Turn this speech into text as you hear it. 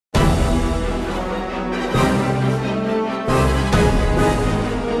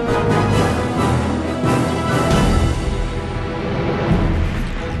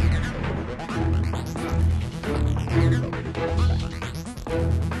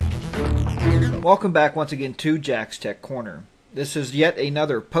Welcome back once again to Jack's Tech Corner. This is yet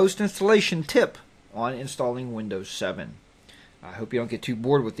another post-installation tip on installing Windows 7. I hope you don't get too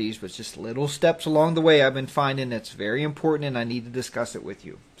bored with these, but it's just little steps along the way I've been finding that's very important and I need to discuss it with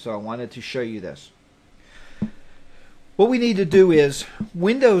you. So I wanted to show you this. What we need to do is,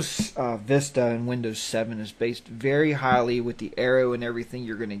 Windows Vista and Windows 7 is based very highly with the aero and everything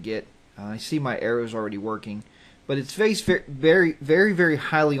you're going to get. I see my aero is already working. But it's based very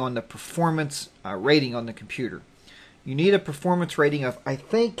highly on the performance rating on the computer. You need a performance rating of, I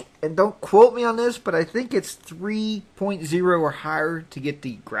think, and don't quote me on this, but I think it's 3.0 or higher to get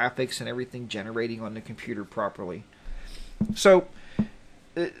the graphics and everything generating on the computer properly. So,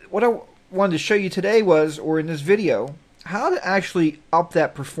 what I wanted to show you today was, or in this video, how to actually up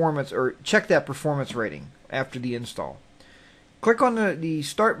that performance or check that performance rating after the install. Click on the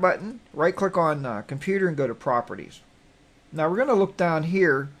Start button, right-click on Computer, and go to Properties. Now we're going to look down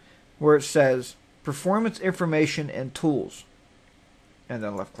here where it says Performance Information and Tools, and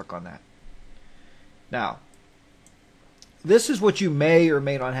then left-click on that. Now, this is what you may or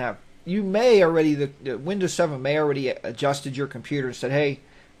may not have. You may already, the Windows 7 may already adjusted your computer and said, hey,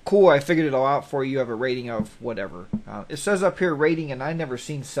 cool, I figured it all out for you. You have a rating of whatever. It says up here rating, and I never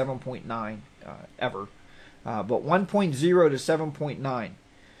seen 7.9 ever. But 1.0 to 7.9.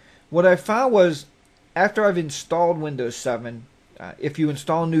 What I found was, after I've installed Windows 7, if you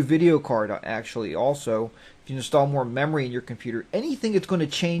install a new video card, actually also, if you install more memory in your computer, anything that's going to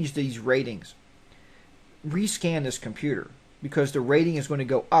change these ratings, rescan this computer, because the rating is going to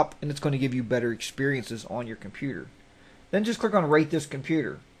go up and it's going to give you better experiences on your computer. Then just click on Rate This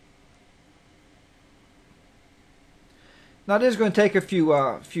Computer. Now it is going to take a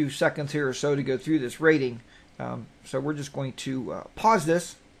few seconds here or so to go through this rating. So we're just going to pause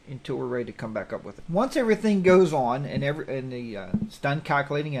this until we're ready to come back up with it. Once everything goes on and it's done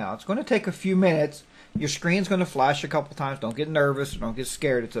calculating out, it's going to take a few minutes. Your screen's going to flash a couple times. Don't get nervous. Don't get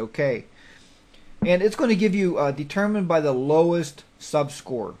scared. It's okay. And it's going to give you determined by the lowest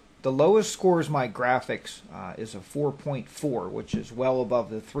sub-score. The lowest score is my graphics is a 4.4, which is well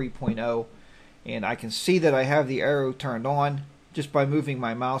above the 3.0. And I can see that I have the arrow turned on just by moving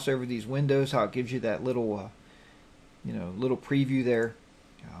my mouse over these windows, how it gives you that little little preview there.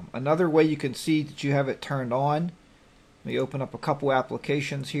 Another way you can see that you have it turned on, let me open up a couple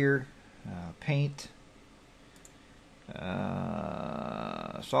applications here. Paint,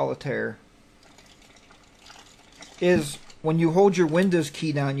 Solitaire, is when you hold your Windows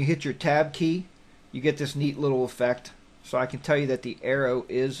key down, you hit your Tab key, you get this neat little effect. So I can tell you that the arrow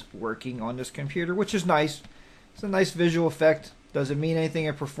is working on this computer, which is nice. It's a nice visual effect. Does it mean anything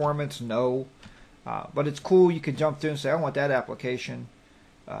in performance? No. But it's cool. You can jump through and say, I want that application.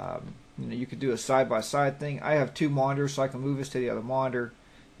 You could do a side-by-side thing. I have two monitors, so I can move this to the other monitor.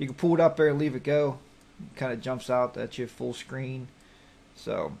 You can pull it up there and leave it go. It kind of jumps out at you full screen.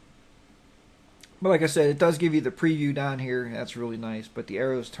 So, but like I said, it does give you the preview down here. That's really nice. But the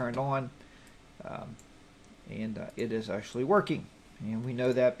arrow is turned on, and it is actually working. And we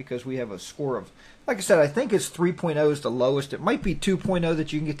know that because we have a score of, like I said, I think it's 3.0 is the lowest. It might be 2.0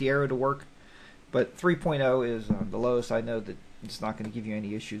 that you can get the arrow to work, but 3.0 is the lowest. I know that it's not going to give you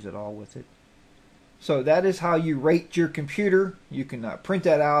any issues at all with it. So that is how you rate your computer. You can print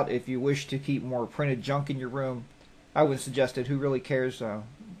that out if you wish to keep more printed junk in your room. I would suggest it. Who really cares? That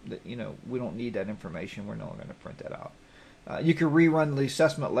we don't need that information. We're not going to print that out. You can rerun the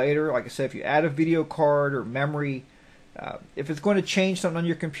assessment later. Like I said, if you add a video card or memory, if it's going to change something on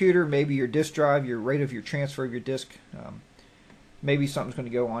your computer, maybe your disk drive, your rate of your transfer of your disk, maybe something's going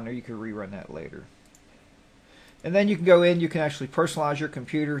to go on there. You can rerun that later. And then you can go in, you can actually personalize your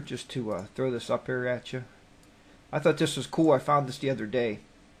computer, just to throw this up here at you. I thought this was cool. I found this the other day.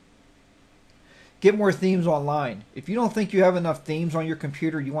 Get more themes online. If you don't think you have enough themes on your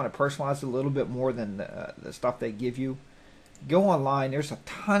computer, you want to personalize it a little bit more than the stuff they give you, go online. There's a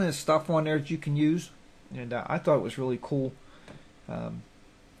ton of stuff on there that you can use. And I thought it was really cool.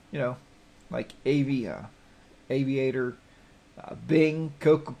 Like Aviator, Bing,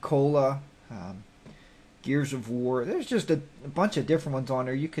 Coca-Cola, Gears of War. There's just a bunch of different ones on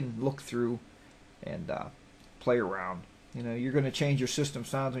there you can look through and play around. You're going to change your system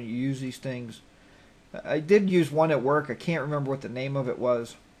sounds when you use these things. I did use one at work. I can't remember what the name of it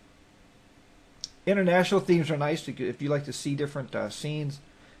was. International themes are nice if you like to see different scenes.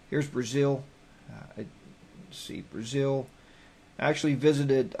 Here's Brazil. Let's see, Brazil. I actually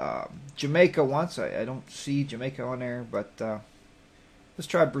visited Jamaica once. I don't see Jamaica on there, but let's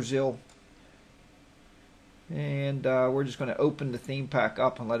try Brazil. And we're just going to open the theme pack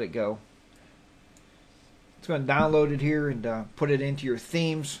up and let it go. It's going to download it here and put it into your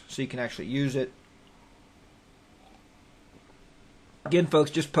themes so you can actually use it. Again,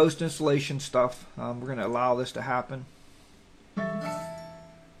 folks, just post-installation stuff. We're going to allow this to happen.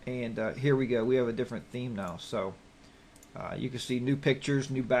 And here we go. We have a different theme now. So you can see new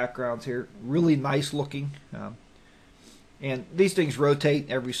pictures, new backgrounds here. Really nice looking. And these things rotate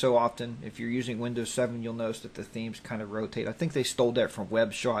every so often. If you're using Windows 7, you'll notice that the themes kind of rotate. I think they stole that from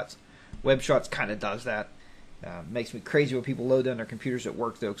WebShots. WebShots kind of does that. Makes me crazy when people load down their computers at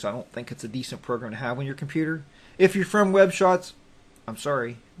work, though, because I don't think it's a decent program to have on your computer. If you're from WebShots, I'm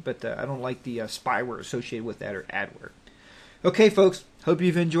sorry, but I don't like the spyware associated with that or adware. Okay, folks, hope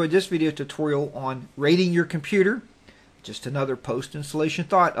you've enjoyed this video tutorial on rating your computer. Just another post-installation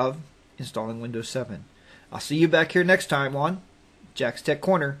thought of installing Windows 7. I'll see you back here next time on Jack's Tech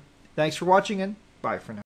Corner. Thanks for watching, and bye for now.